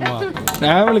ஆப்டா இருக்குமா?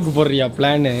 டிராவலுக்கு போடுறியா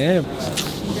பிளானு?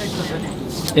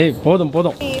 ஏய் போதும்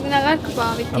இது நல்லா இருக்குப்பா.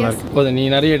 நல்லா இருக்கு. போதும் நீ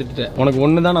நிறைய எடுத்துட்ட. உனக்கு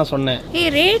ஒன்று தான் நான் சொன்னேன். ஏய்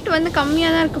ரேட் வந்து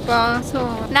கம்மியாக தான் இருக்குப்பா. ஸோ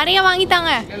நிறைய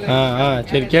வாங்கிட்டாங்க.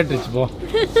 சரி கேட்டுருச்சு போ.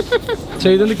 ஸோ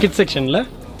இது வந்து கிட் செக்ஷன்ல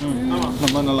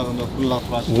நம்ம நல்லா கொஞ்சம் ஃபுல்லா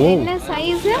ஃப்ளாஷ். ஓ என்ன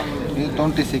சைஸ்? இது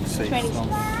 26 சைஸ்.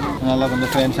 நல்லா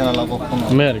கொஞ்சம் ஃபேன்ஸா நல்லா போகும்.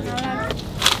 செம்மையா இருக்கு.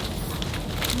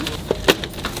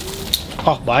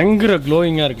 பயங்கர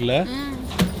க்ளோயிங்கா இருக்குல்ல.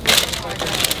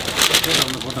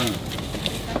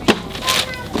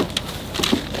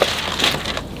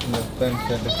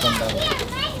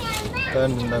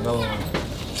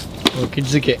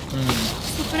 கிட்ஸுக்கே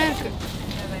சூப்பரா இருக்கு.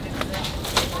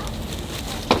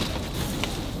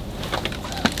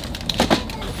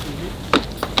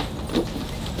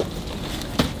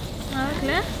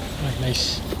 நைஸ்.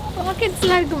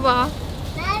 பாக்கெட்ஸ்லாம் இருக்குப்பா.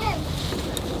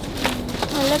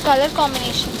 நல்ல கலர்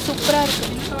காம்பினேஷன் சூப்பரா இருக்கு.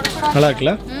 நல்லா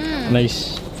இருக்குல்ல. நைஸ்.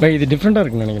 இது டிஃப்ரெண்டாக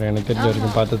இருக்குன்னு நினைக்கிறேன் எனக்கு தெரிஞ்ச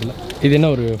வரைக்கும் பார்த்ததுல. இது என்ன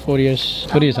ஒரு 4 years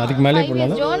அதுக்கு மேலே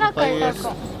போடலாம். ஜோனா கரெக்டாக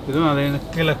இருக்கும். இதுவும் அதே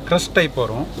கீழே க்ரஷ் டைப்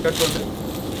வரும். கட் வந்து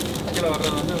கீழே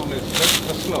வர்றது வந்து உங்களுக்கு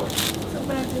க்ரஷ்ல வரும்.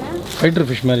 சூப்பரா இருக்குல்ல? ஃபைட்டர்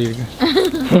ஃபிஷ் மாதிரி இருக்கு.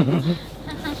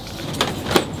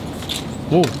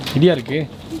 ஓ இடியா இருக்கு.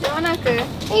 ஜோனாக்கு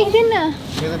இது என்ன?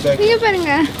 இது பேக். இங்க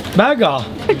பாருங்க. பேக்கா?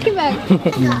 குட்டி பேக்.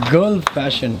 Girl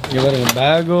fashion. இங்க பாருங்க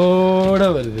பேக்கோட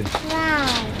வருது.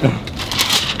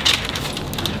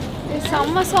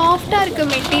 செம்ம சாஃப்டா இருக்கு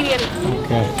மெட்டீரியல்.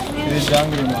 ஓகே. இது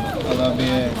ஜாங்கிரி மாடல். அது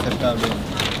அப்படியே செட் ஆகுது.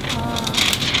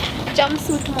 Jump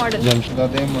suit model. இது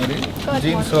அதே மாதிரி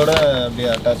ஜீன்ஸோட அப்படியே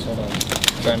அட்டாச்சோட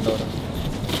பேண்டோட.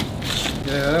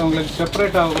 இது உங்களுக்கு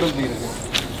செப்பரேட்டாக கூட இப்படி இருக்கு.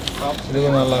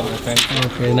 இதுவும் நல்லா இருக்கு.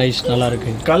 Okay nice. நல்லா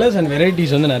இருக்கு. கலர்ஸ் அண்ட்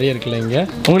வெரைட்டிஸ் வந்து நிறைய இருக்குல்ல இங்கே.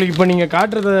 உங்களுக்கு இப்போ நீங்கள்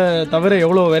காட்டுறத தவிர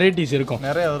எவ்வளோ வெரைட்டிஸ் இருக்கும்?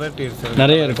 நிறைய வெரைட்டி இருக்கு.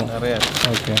 நிறைய இருக்கும். நிறைய.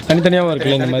 ஓகே தனித்தனியாகவும்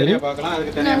இருக்குல்ல இந்த மாதிரி. பார்க்கலாம்.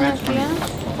 அதுக்கு தனியாக மேட்ச் பண்ணி.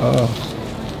 ஓ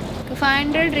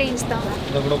 500 ரேஞ்ச் தான்.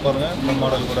 இதை கூட பாருங்க. இந்த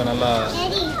மாடல் கூட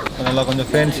நல்லா கொஞ்சம்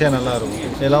ஃபேன்சியாக நல்லா இருக்கும்.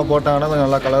 இதெல்லாம் போட்டாங்கன்னா கொஞ்சம்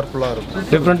நல்லா கலர்ஃபுல்லாக இருக்கும்.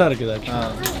 டிஃப்ரெண்ட்டாக இருக்குது.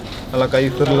 நல்லா கை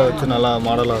ஃபிரில் வச்சு நல்லா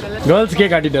மாடலாக இருக்கும். கேர்ள்ஸ்க்கே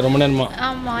காட்டிட்டேன் ரொம்ப நேரமா.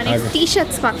 ஆமா நெக்ஸ்ட்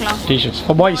டி-ஷர்ட்ஸ் பார்க்கலாம். T-shirts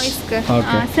for boys.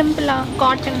 ஓகே சிம்பிளா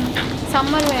காட்டன்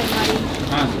சம்மர் வேர் மாதிரி.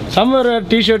 சம்மர்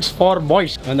டி-ஷர்ட்ஸ் ஃபார்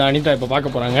பாய்ஸ் வந்து அனிதா இப்போ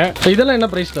பார்க்க போகிறாங்க. ஸோ இதெல்லாம் என்ன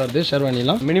ப்ரைஸில் வருது?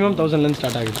 ஷெர்வானிலாம் மினிமம் 1000லேருந்து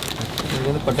ஸ்டார்ட் ஆகுது. இது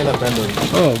வந்து பட்டேலா பிராண்ட் வரும்.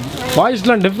 ஓ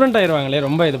பாய்ஸ்லாம் டிஃப்ரெண்ட் ஆயிடுவாங்களே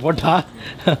ரொம்ப இது போட்டா.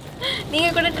 நீங்க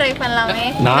கூட ட்ரை பண்ணலாமே.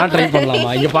 நான் ட்ரை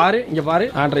பண்ணலாமா? இங்கே பாரு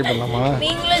நான் ட்ரை பண்ணலாமா?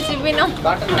 நீங்களும் ஜிபினும்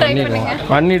ட்ரை பண்ணுங்க.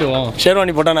 பண்ணிடுவோம்.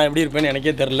 ஷெர்வானி போட்டால் நான் எப்படி இருப்பேன்னு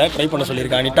எனக்கே தெரியல. ட்ரை பண்ண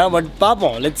சொல்லியிருக்கேன் அனிதா. பட்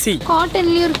பார்ப்போம். Let's see.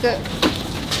 காட்டன்லயும் இருக்கு.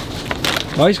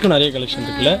 பாய்ஸ்க்கு நிறைய கலெக்ஷன்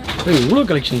இருக்குல்ல. இவ்வளோ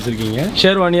கலெக்ஷன்ஸ் இருக்கீங்க.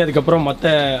 ஷேர்வானி அதுக்கப்புறம் மற்ற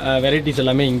வெரைட்டிஸ்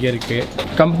எல்லாமே இங்கே இருக்குது.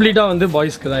 கம்ப்ளீட்டாக வந்து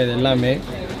பாய்ஸ்க்கு தான் இது எல்லாமே.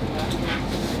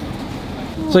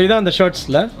 ஸோ இதான் அந்த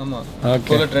ஷர்ட்ஸில். ஆமாம்.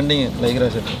 Okay. Trending Lycra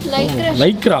shirt.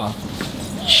 Lycra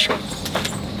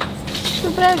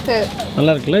சூப்பராக இருக்கு.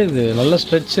 நல்லா இருக்குல்ல. இது நல்ல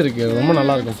ஸ்ட்ரெச் இருக்கு. ரொம்ப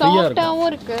நல்லா இருக்கும். ஃப்ரீயாக இருக்கும். சாஃப்டாகவும்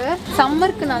இருக்கு.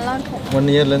 சம்மருக்கு நல்லா இருக்கும். 1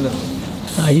 இயர்லேருந்து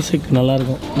ஐஸுக்கு நல்லா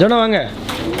இருக்கும். ஜோனா வாங்க.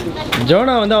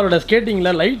 ஜோனா வந்து அவரோட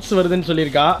ஸ்கேட்டிங்கில் லைட்ஸ் வருதுன்னு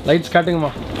சொல்லியிருக்கா. லைட்ஸ்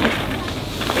காட்டுங்கம்மா.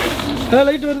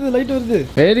 லைட் வருது, லைட் வருது.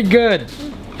 Very good.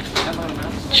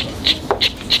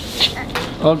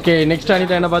 Okay, next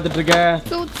Anitha என்ன பார்த்துட்டு இருக்க?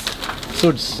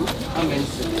 Shoots.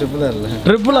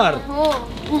 Triple R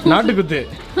நாட்டுக்குத்து.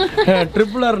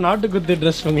 Triple R நாட்டுக்குத்து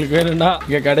dress உங்களுக்கு வேணும்னா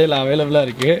இங்கே கடையில் அவைலபிளாக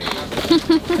இருக்கு.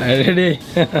 ரெடி.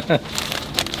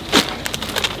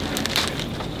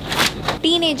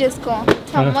 டீனேஜர்ஸ்க்கும்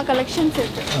செம்ம கலெக்ஷன்ஸ்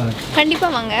இருக்கு.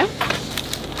 கண்டிப்பாக வாங்க.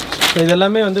 இது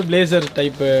எல்லாமே வந்து பிளேசர்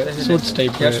டைப்பு, சூட்ஸ்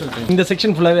டைப்பு. இந்த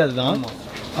செக்ஷன் ஃபுல்லாகவே அதுதான்.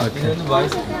 இது வந்து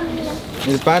பாய்ஸ்.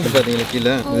 இது பேண்ட் பார்த்தீங்களா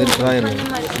கீழே? இது ட்ராயர்.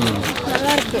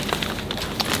 நல்லா இருக்கு.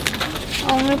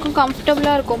 அவங்களுக்கும்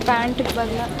கம்ஃபர்டபுளாக இருக்கும் பேண்ட்டுக்கு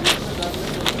பதிலாக.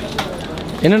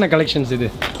 என்னென்ன கலெக்ஷன்ஸ் இது?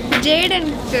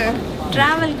 ஜேடனுக்கு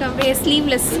ட்ராவலுக்கு அப்படியே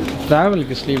ஸ்லீவ்லெஸ்.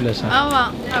 ட்ராவலுக்கு ஸ்லீவ்லெஸ்.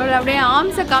 ஆமாம், அவர் அப்படியே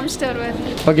ஆர்ம்ஸை காமிச்சிட்டு வருவார்.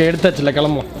 ஓகே, எடுத்தாச்சுல,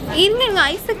 கிளம்பும். இன்னும்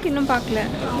ஐசக் இன்னும் பார்க்கல.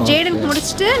 ஜேடனுக்கு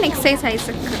முடிச்சுட்டு நெக்ஸ்ட் சைஸ்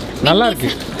ஐசக். நல்லா இருக்கு.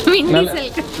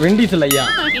 வெண்டீசல் ஐயா.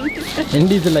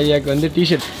 வெண்டீசல் ஐயாக்கு வந்து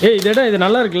டிஷர்ட். ஏய் இது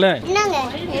நல்லா இருக்குல்ல.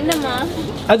 என்னம்மா?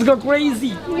 Let's go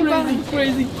crazy.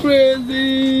 Crazy.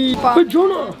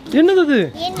 ஜோனா என்னது இது?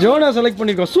 ஜோனா செலக்ட்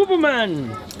பண்ணிருக்கோம். சூப்பர்மேன்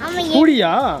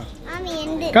ஹூடியா?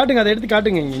 காட்டுங்க, அதை எடுத்து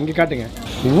காட்டுங்க. இங்க காட்டுங்க.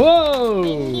 ஓ,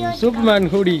 சூப்பர்மேன்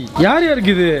ஹூடி. யார்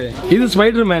யாருக்கு இது? இது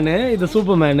ஸ்பைடர்மேனு, இது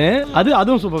சூப்பர்மேனு,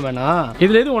 அதுவும் சூப்பர்மேனா?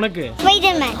 இதுல எது உனக்கு?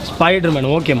 ஸ்பைடர்மேன்.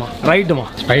 ஓகேமா, ரைட்டுமா.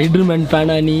 ஸ்பைடர்மேன்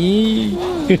ஃபேனா நீ?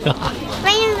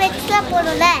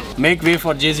 Make way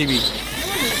for JCB.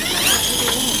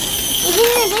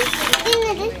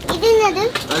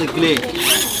 அது க்ளே.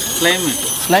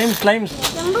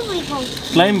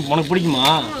 ஸ்லைம் உனக்கு பிடிக்குமா?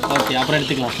 ஓகே, அப்புறம்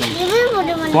எடுத்துக்கலாம். ஸ்லைம்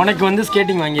உனக்கு வந்து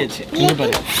ஸ்கேட்டிங் வாங்கியாச்சு. இங்கே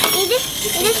பாரு.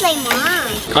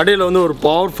 கடையில் வந்து ஒரு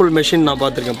பவர்ஃபுல் மெஷின் நான்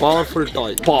பார்த்துருக்கேன். பவர்ஃபுல்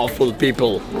டாய், பவர்ஃபுல்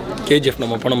பீப்புள். கேஜிஎஃப்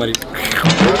நம்ம போன மாதிரி.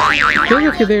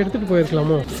 கேஜிஎஃப் இதை எடுத்துகிட்டு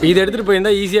போயிருக்கலாமோ? இதை எடுத்துகிட்டு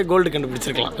போயிருந்தா ஈஸியாக கோல்டு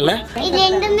கண்டுபிடிச்சிருக்கலாம் இல்லை?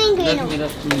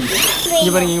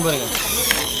 இங்கே பாருங்க, இங்கே பாருங்க.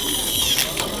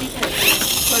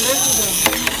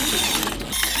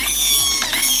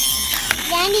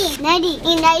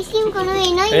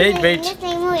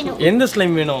 எந்த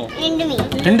ஸ்லைம் வேணும்?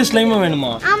 ரெண்டு ஸ்லைமும்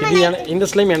வேணுமா? இந்த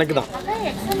ஸ்லைம் எனக்கு தான்.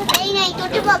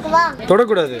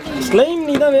 தொடக்கூடாது. ஸ்லைம்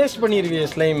நீ தான் வேஸ்ட் பண்ணிருவிய.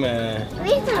 ஸ்லைம்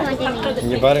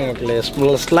இங்க பாருங்க மக்களே,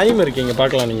 ஸ்லைம் இருக்கு. இங்க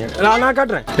பார்க்கலாம். நீங்க நான்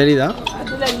காட்டுறேன், தெரியுதா?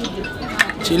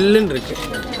 சில்லுன்னு இருக்கு.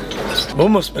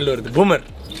 பூமர் ஸ்மெல் வருது.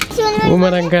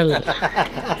 Boomer uncle.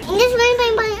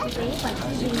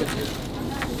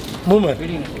 பூமர்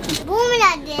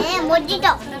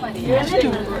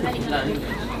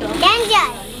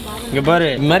இங்க பாரு.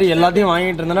 இந்த மாதிரி எல்லாத்தையும்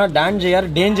வாங்கிட்டு இருந்தனா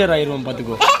டேஞ்சர் ஆயிருவோம்.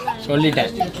 பாத்துக்கோ,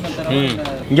 சொல்லிட்டேன்.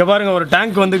 இங்க பாருங்க, ஒரு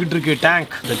டேங்க் வந்துகிட்டு இருக்கு.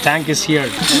 Tank. The tank is here.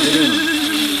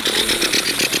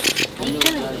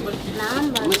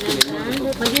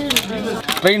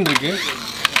 Train இருக்கு.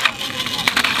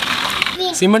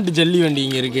 சிமெண்ட் ஜல்லி வண்டி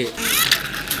இங்க இருக்கு.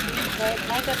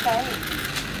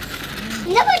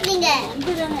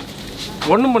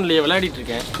 ஒண்ணும் பண்ணலையே, விளையாடிட்டு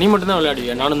இருக்கேன். நீ மட்டும் தான்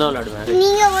விளையாடுவியா? நானும் தான் விளையாடுவேன்.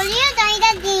 நீங்க ஒரே டாய்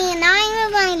தான் இருக்கீங்க. நான் எங்க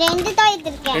ரெண்டு டாய்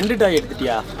எடுத்துட்டேன். ரெண்டு டாய்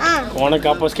எடுத்துட்டியா? உனக்கு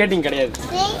அப்போ ஸ்கேட்டிங் கிடையாது.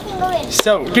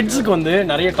 சோ கிட்ஸ்க்கு வந்து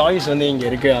நிறைய டாய்ஸ் வந்து இங்க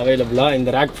இருக்கு அவைலபிளா. இந்த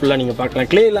ரேக் ஃபுல்லா நீங்க பார்க்கலாம்.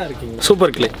 க்ளே எல்லாம் இருக்கு.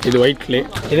 Super clay. இது ஒயிட் க்ளே.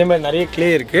 இதே மாதிரி நிறைய க்ளே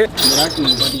இருக்கு. இந்த ரேக்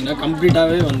நீங்க பாத்தீங்கன்னா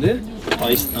கம்ப்ளீட்டாவே வந்து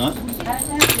டாய்ஸ் தான்.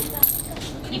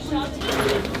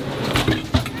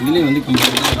 இதுலயே வந்து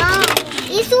கம்ப்ளீட்டா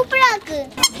இது சூப்பரா இருக்கு.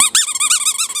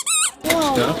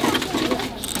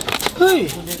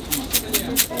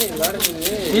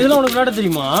 இதெல்லாம் உனக்கு விளையாட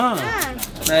தெரியுமா?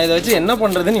 நான் இதை வச்சு என்ன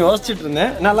பண்றதுன்னு யோசிச்சுட்டு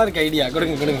இருந்தேன். நல்லா இருக்கு ஐடியா.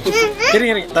 கொடுங்க.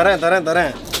 இருங்க,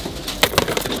 தரேன்.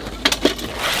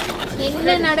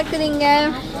 என்ன நடக்குதுங்க?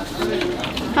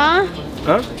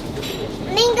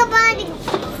 நீங்க பாருங்க.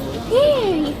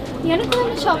 எனக்கு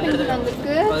வந்து ஷாப்பிங்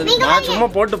வந்திருக்கு. நான் சும்மா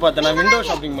போட்டு பார்த்தேன். நான் விண்டோ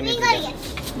ஷாப்பிங் பண்ணிட்டு இருக்கேன்.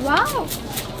 வாவ்.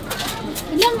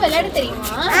 இதெல்லாம் விளையாட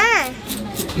தெரியுமா?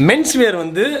 மென்ஸ் வேர்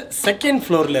வந்து செகண்ட்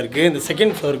ஃப்ளோரில் இருக்குது. இந்த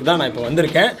செகண்ட் ஃப்ளோருக்கு தான் நான் இப்போ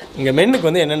வந்திருக்கேன். இங்கே மென்னுக்கு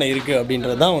வந்து என்னென்ன இருக்குது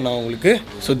அப்படின்றது தான் நான் உங்களுக்கு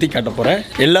சுற்றி காட்ட போகிறேன்.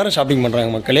 எல்லாரும் ஷாப்பிங்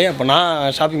பண்ணுறாங்க மக்களே. அப்போ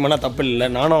நான் ஷாப்பிங் பண்ணால் தப்பு இல்லை.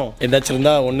 நானும் ஏதாச்சும்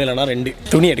இருந்தால் 1 இல்லைனா 2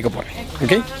 துணி எடுக்க போகிறேன்.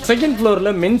 ஓகே, செகண்ட்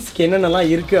ஃப்ளோரில் மென்ஸ்க்கு என்னென்னலாம்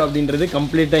இருக்குது அப்படின்றது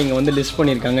கம்ப்ளீட்டாக இங்கே வந்து லிஸ்ட்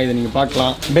பண்ணியிருக்காங்க. இதை நீங்கள்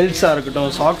பார்க்கலாம். பெல்ட்ஸாக இருக்கட்டும்,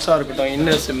 சாக்ஸாக இருக்கட்டும்,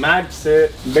 inners, mates,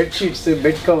 bedsheets,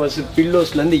 bed covers,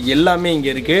 பில்லோஸ்லேருந்து எல்லாமே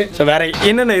இங்கே இருக்குது. ஸோ வேறு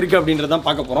என்னென்ன இருக்குது அப்படின்றதான்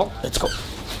பார்க்க போகிறோம். Let's go.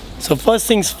 So first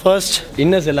things first,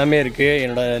 inners எல்லாமே இருக்குது.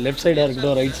 என்னோட லெஃப்ட் சைடாக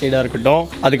இருக்கட்டும், ரைட் சைடாக இருக்கட்டும்.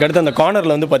 அதுக்கடுத்து அந்த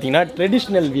கார்னரில் வந்து பார்த்தீங்கன்னா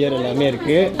ட்ரெடிஷ்னல் வியர் எல்லாமே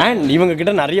இருக்குது. அண்ட் இவங்க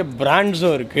கிட்ட நிறைய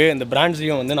பிராண்ட்ஸும் இருக்குது. இந்த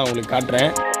பிராண்ட்ஸையும் வந்து நான் உங்களுக்கு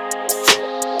காட்டுறேன்.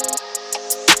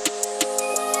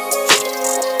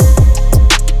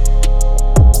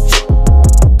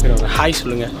 ஹாய்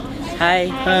சொல்லுங்க. Hi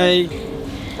hi.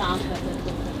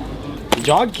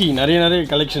 ஜாக்கி நிறைய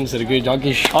கலெக்ஷன்ஸ் இருக்குது.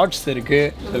 ஜாக்கி ஷார்ட்ஸ்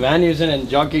இருக்குது. வேன் யூசன் அண்ட்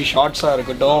ஜாக்கி ஷார்ட்ஸாக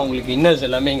இருக்கட்டும், உங்களுக்கு இன்னர்ஸ்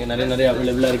எல்லாமே இங்கே நிறைய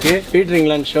அவைலபிளாக இருக்குது. பீட்டர்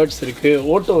இங்கிலாந்து ஷர்ட்ஸ் இருக்குது,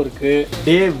 ஓட்டோ இருக்குது,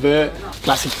 டேவ்,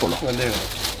 கிளாசிக் போலோ வந்து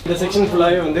இந்த செக்ஷன்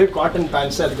ஃபுல்லாகவே வந்து காட்டன்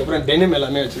பேண்ட்ஸ், அதுக்கப்புறம் டெனிம்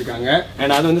எல்லாமே வச்சுருக்காங்க.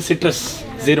 அண்ட் அது வந்து சிட்ரஸ்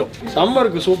 0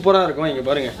 சம்மருக்கு சூப்பராக இருக்கும். இங்கே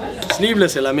பாருங்கள்,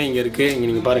 ஸ்லீவ்லெஸ் எல்லாமே இங்கே இருக்குது. இங்கே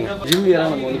நீங்கள் பாருங்கள், ஜிம் வியராக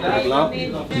நம்ம வந்து போட்டுக்கலாம்.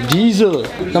 டீசல்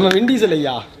நம்ம விண்டீசல்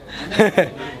ஐயா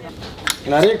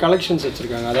நிறைய கலெக்ஷன்ஸ்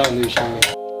வச்சுருக்காங்க. அதான் வந்து விஷயம்.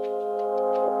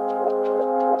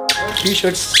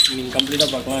 டிஷர்ட்ஸ் நீங்கள் கம்ப்ளீட்டாக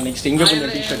பார்க்கலாம். நெக்ஸ்ட் இங்கே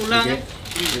கொஞ்சம் டிஷர்ட்ஸ் இருக்குது.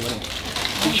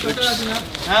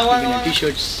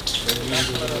 டிஷர்ட்ஸ்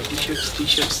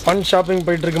ஃபன் ஷாப்பிங்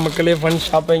போயிட்டுருக்கு மக்களே. Fun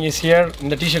shopping is here.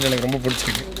 இந்த டிஷர்ட் எனக்கு ரொம்ப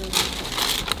பிடிச்சிருக்கு.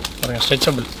 பாருங்கள்,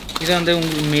 ஸ்ட்ரெச்சபிள். இது வந்து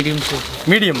உங்களுக்கு மீடியம் சைஸ்.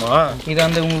 மீடியமா? இது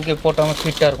வந்து உங்களுக்கு போட்டாமல்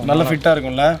ஃபிட்டாக இருக்கும். நல்லா ஃபிட்டாக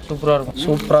இருக்கும்ல?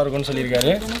 சூப்பராக இருக்கும்னு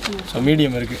சொல்லியிருக்காரு. ஸோ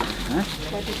மீடியம் இருக்குது.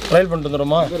 ட்ரையல் பண்ணிட்டு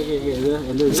வந்துடுமா?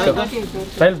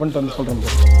 ட்ரையல் பண்ணிட்டு வந்து சொல்கிறோம்.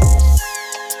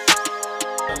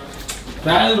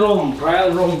 Trial room.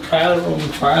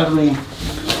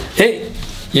 ஏய்,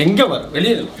 எங்கே வர?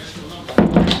 வெளியே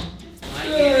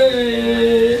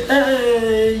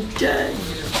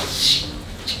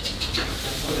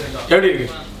எப்படி இருக்கு?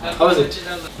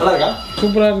 நல்லா இருக்கா?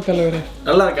 சூப்பராக இருக்கு தலைவர்.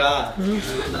 நல்லா இருக்கா?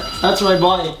 that's my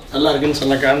boy. நல்லா இருக்குன்னு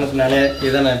சொன்ன காரணத்தினாலே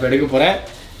இதை நான் இப்போ எடுக்க போகிறேன்.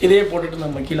 இதே போட்டுட்டு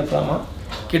நம்ம கீழே போகலாமா?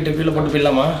 கீழே போட்டு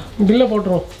போயிடலாமா? பில்லை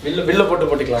போட்டுருவோம். பில்லை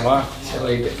போட்டுக்கலாமா? சரி,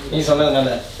 ரைட்டு. நீ சொன்னதுனால.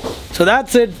 So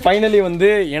that's it. ஃபைனலி வந்து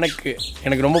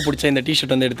எனக்கு ரொம்ப பிடிச்ச இந்த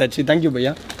டிஷர்ட் வந்து எடுத்தாச்சு. தேங்க்யூ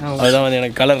பையா. அதுதான் வந்து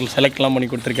எனக்கு கலர் செலக்ட்லாம் பண்ணி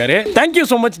கொடுத்துருக்காரு. Thank you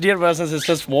so much dear brothers and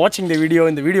sisters வாட்சிங் த வீடியோ.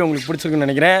 இந்த வீடியோ உங்களுக்கு பிடிச்சிருக்குன்னு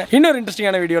நினைக்கிறேன். இன்னொரு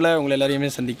இன்ட்ரெஸ்டிங்கான வீடியோவில் உங்களை எல்லாரையுமே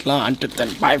சந்திக்கலாம். until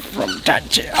then bye from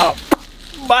Radhye.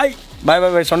 By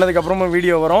சொன்னதுக்கப்புறமும்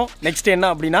video வரும். நெக்ஸ்ட் என்ன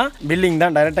அப்படின்னா பில்லிங்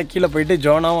தான். டைரெக்டாக கீழே போயிட்டு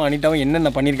ஜோனாவும் அனிதாவும் என்னென்ன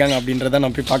பண்ணியிருக்காங்க அப்படின்றத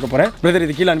நான் போய் பார்க்க போகிறேன். பிரதர்,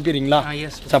 இது கீழே அனுப்பிடுறீங்களா?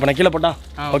 ஸோ அப்போ நான் கீழே போட்டா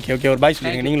ஓகே. ஒரு பாய்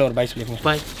சொல்லிடுங்க. நீங்களும் ஒரு பாய் சொல்லிடுங்க.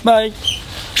 பாய்.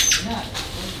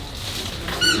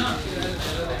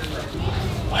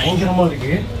 பயங்கரமாக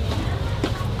இருக்குது.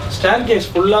 ஸ்டேர் கேஸ்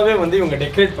ஃபுல்லாகவே வந்து இவங்க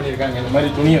டெக்கரேட் பண்ணியிருக்காங்க இந்த மாதிரி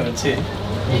துணியை வச்சு.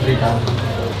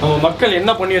 நம்ம மக்கள்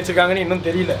என்ன பண்ணி வச்சுருக்காங்கன்னு இன்னும்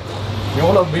தெரியல.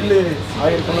 எவ்வளோ பில்லு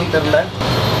ஆகிருக்கணும்னு தெரியல.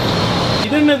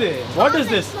 இது என்னது? What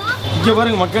is this? இங்கே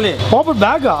பாருங்க மக்களே, பாப்பர்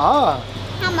பேக்கா?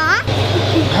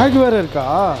 பேக் வேறு இருக்கா?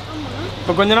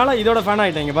 இப்போ கொஞ்ச நாளாக இதோட ஃபேன்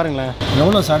ஆகிட்டேன். இங்கே பாருங்களேன்,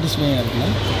 எவ்வளோ சாட்டிஸ்ஃபைங்காக இருக்குல்ல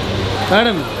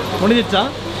மேடம். முடிஞ்சிச்சா?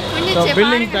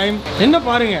 பில்லிங் டைம் என்ன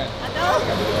பாருங்க.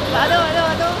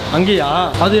 அங்கேயா?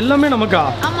 அது எல்லாமே நமக்கா?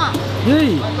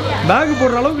 ஏய், பேக்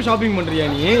போடுற அளவுக்கு ஷாப்பிங் பண்ணுறியா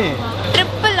நீ?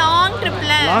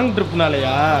 லாங்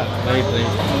ட்ரிப்னாலயா? ரைட்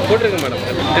போட்டுருங்க மேடம்.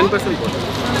 10% போட்டு.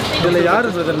 இதில் யார்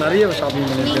பிரதர் நிறைய ஷாப்பிங்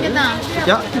பண்ணியிருக்கேன்?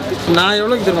 நான்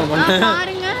எவ்வளோக்கு தெரியுமா பண்ணேன்?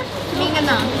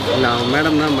 நான்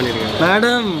மேடம் தான் பண்ணியிருக்கேன்.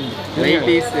 Madam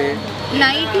nighties,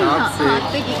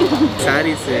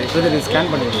 sarees brother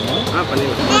scan பண்ணியிருக்கீங்க?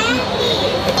 பண்ணியிருக்கேன்.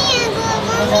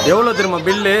 எவ்வளோ தெரியுமா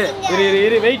பில்லு?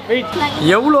 வெயிட்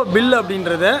எவ்வளோ பில்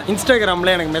அப்படின்றத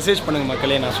இன்ஸ்டாகிராமில் எனக்கு மெசேஜ் பண்ணுங்க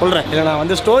மக்களே. நான் சொல்கிறேன். இல்லை நான்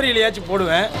வந்து ஸ்டோரியிலையாச்சும்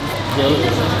போடுவேன்.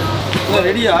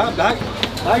 ரெடியா?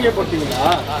 பேக்கே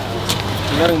போட்டீங்களா?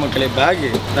 பாருங்க மக்களே,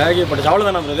 பேக்கே போட்டு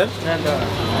அவ்வளோதானா பிரதர்? என்ன இது?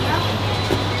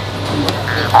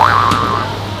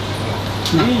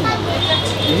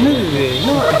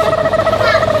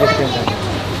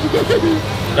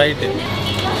 ரைட்டு,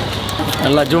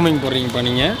 நல்லா ஜூமிங் போடுறீங்கப்பா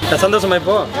நீங்கள். சந்தோஷமா?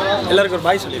 இப்போ எல்லாருக்கும் ஒரு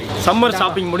பாய் சொல்லிடுங்க. சம்மர்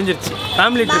ஷாப்பிங் முடிஞ்சிருச்சு.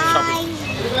 Family trip shopping.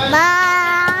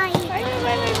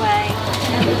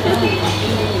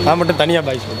 நான் மட்டும் தனியாக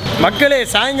பாய் சொல்லுவேன். மக்களே,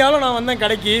 சாயங்காலம் நான் வந்தேன்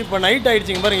கடைக்கு. இப்போ நைட்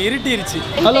ஆயிடுச்சுங்க பாருங்க, இருட்டிருச்சு.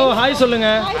 ஹலோ, ஹாய் சொல்லுங்க.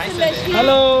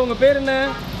 ஹலோ, உங்கள் பேர் என்ன?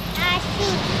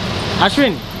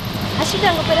 அஸ்வின்.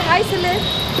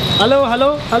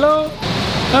 ஹலோ.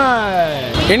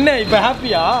 என்ன இப்போ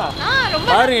ஹாப்பியா?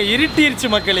 பாருங்க, இருட்டிருச்சு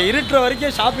மக்களே. இருட்டுற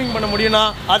வரைக்கும் ஷாப்பிங் பண்ண முடியும்னா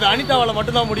அது அனிதாவால்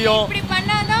மட்டும்தான் முடியும்.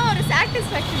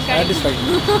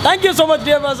 Thank you so much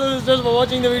dear brothers and sisters for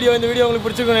watching the video. இந்த வீடியோ உங்களுக்கு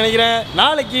பிடிச்சிருக்கும்னு நினைக்கிறேன்.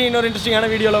 நாளைக்கு இன்னொரு இன்ட்ரெஸ்டிங்கான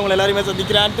வீடியோவில் உங்களை எல்லாரையுமே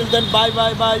சந்திக்கிறேன். Until then,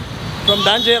 bye. From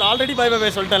டான்ஜர் already Bi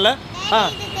by சொல்லிட்டேன்ல.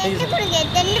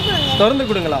 திறந்து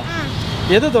கொடுங்களா?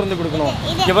 எது திறந்து கொடுக்கணும்?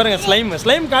 இங்கே பாருங்க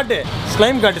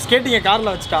ஸ்லைம் காட்டு ஸ்கேட்டிங்க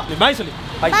காரில் வச்சுட்டா. பாய் சொல்லி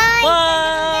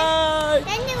பாய்.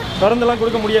 திறந்துலாம்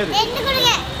கொடுக்க முடியாது,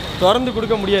 திறந்து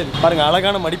கொடுக்க முடியாது. பாருங்க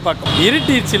அழகான மடிப்பாக்கம்.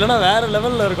 இருட்டிடுச்சு இல்லைன்னா வேற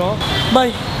லெவலில் இருக்கும்.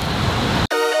 பாய்.